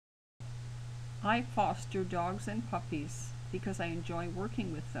I foster dogs and puppies because I enjoy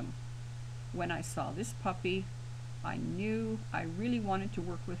working with them. When I saw this puppy, I knew I really wanted to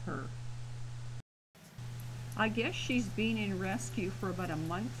work with her. I guess she's been in rescue for about a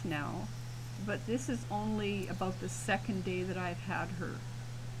month now, but this is only about the second day that I've had her.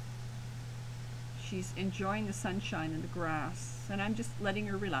 She's enjoying the sunshine and the grass, and I'm just letting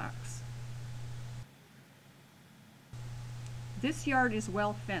her relax. This yard is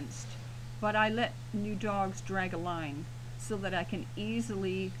well fenced, but I let new dogs drag a line so that I can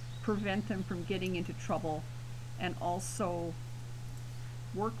easily prevent them from getting into trouble and also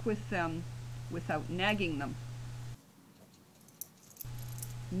work with them without nagging them.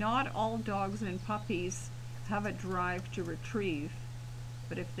 Not all dogs and puppies have a drive to retrieve,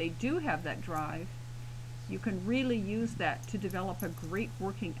 but if they do have that drive, you can really use that to develop a great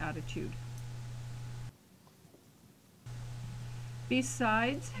working attitude.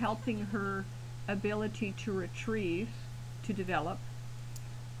 Besides helping her ability to retrieve to develop,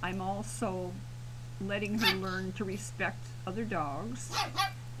 I'm also letting her learn to respect other dogs,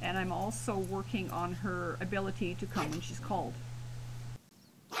 and I'm also working on her ability to come when she's called.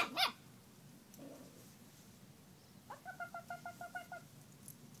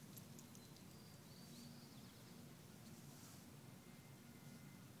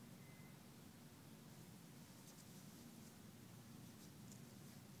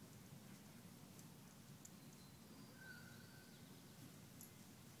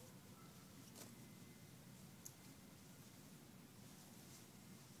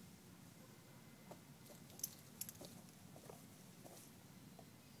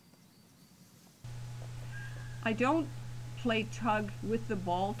 I don't play tug with the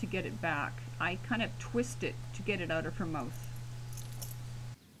ball to get it back. I kind of twist it to get it out of her mouth.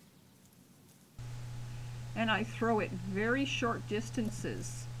 And I throw it very short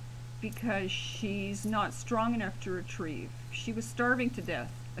distances because she's not strong enough to retrieve. She was starving to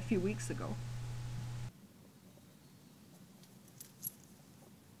death a few weeks ago.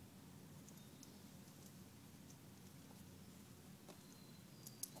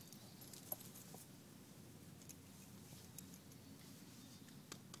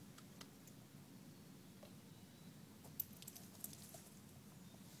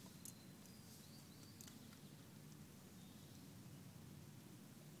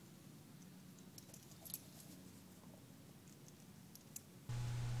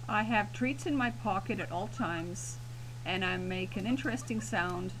 I have treats in my pocket at all times, and I make an interesting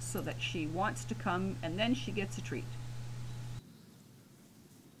sound so that she wants to come, and then she gets a treat.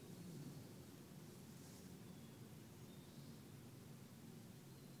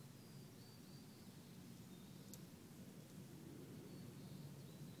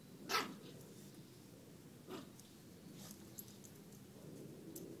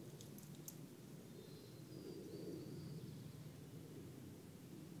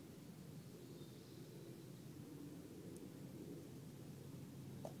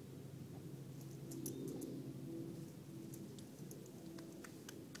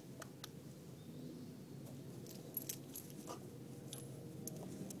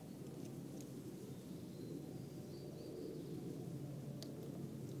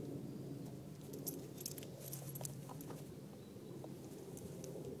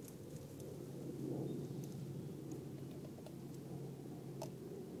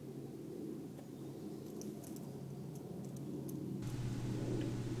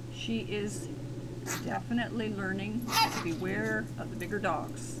 She is definitely learning to beware of the bigger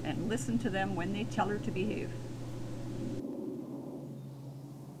dogs and listen to them when they tell her to behave.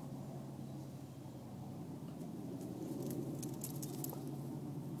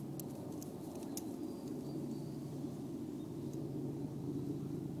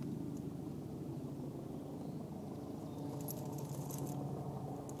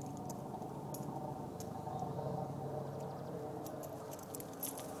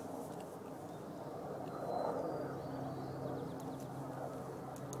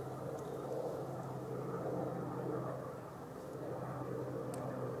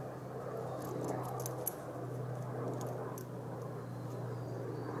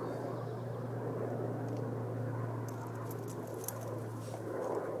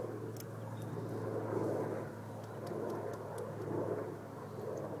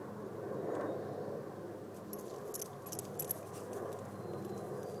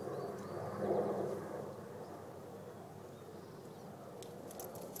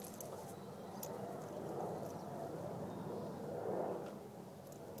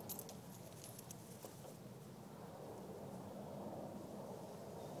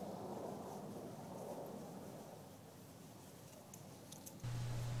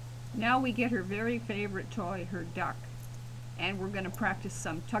 Now we get her very favorite toy, her duck, and we're going to practice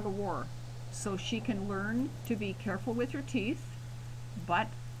some tug of war so she can learn to be careful with her teeth, but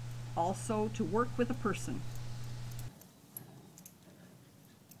also to work with a person.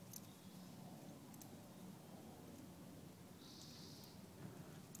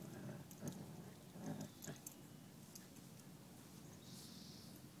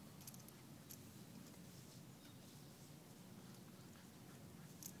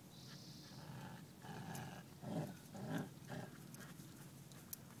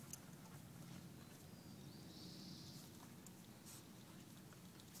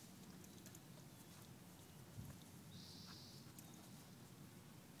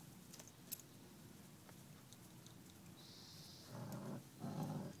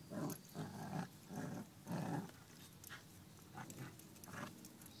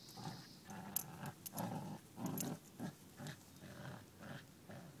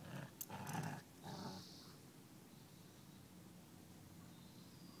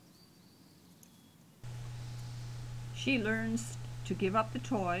 She learns to give up the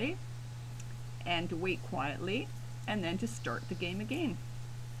toy and to wait quietly and then to start the game again.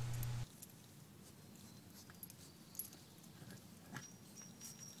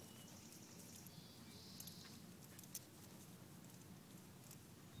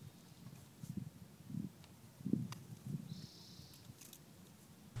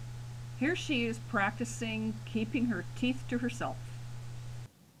 Here she is practicing keeping her teeth to herself.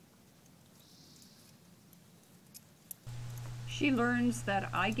 She learns that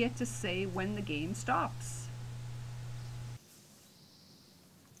I get to say when the game stops.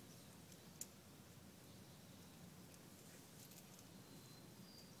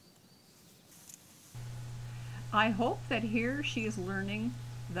 I hope that here she is learning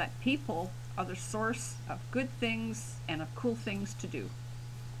that people are the source of good things and of cool things to do.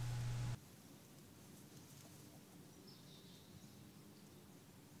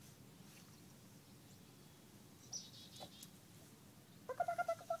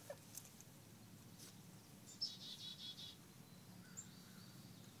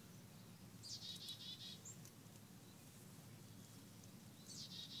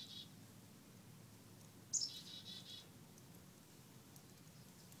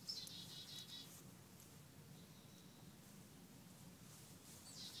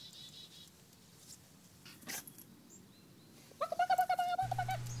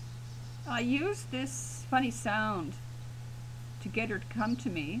 I use this funny sound to get her to come to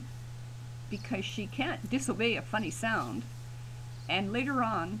me because she can't disobey a funny sound. And later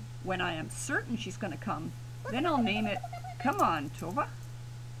on, when I am certain she's going to come, then I'll name it, "Come on, Tovah."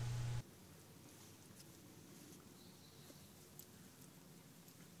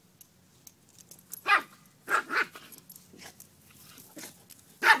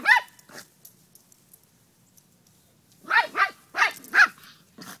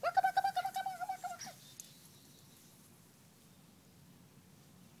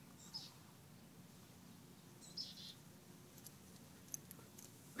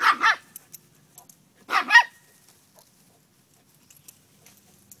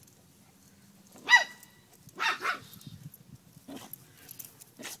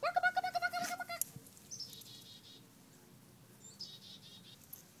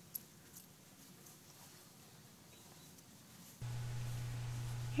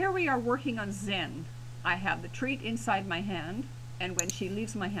 Here we are working on Zen. I have the treat inside my hand, and when she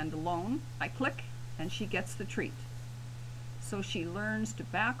leaves my hand alone, I click and she gets the treat. So she learns to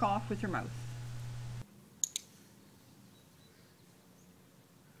back off with her mouth.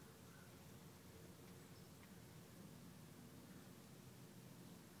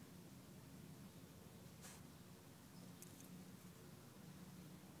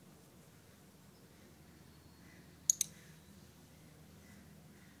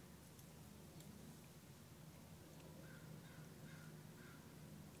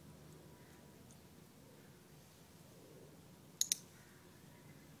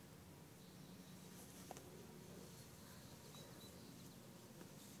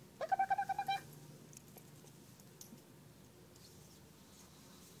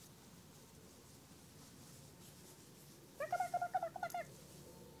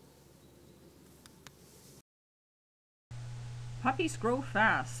 Puppies grow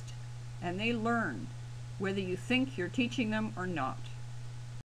fast, and they learn, whether you think you're teaching them or not.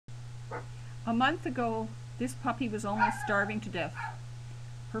 A month ago, this puppy was almost starving to death.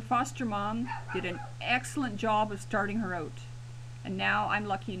 Her foster mom did an excellent job of starting her out, and now I'm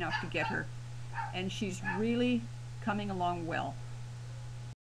lucky enough to get her, and she's really coming along well.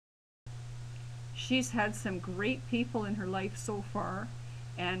 She's had some great people in her life so far,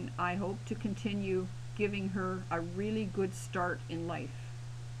 and I hope to continue giving her a really good start in life.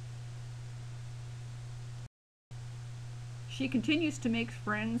 She continues to make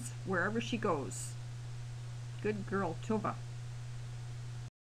friends wherever she goes. Good girl, Tovah.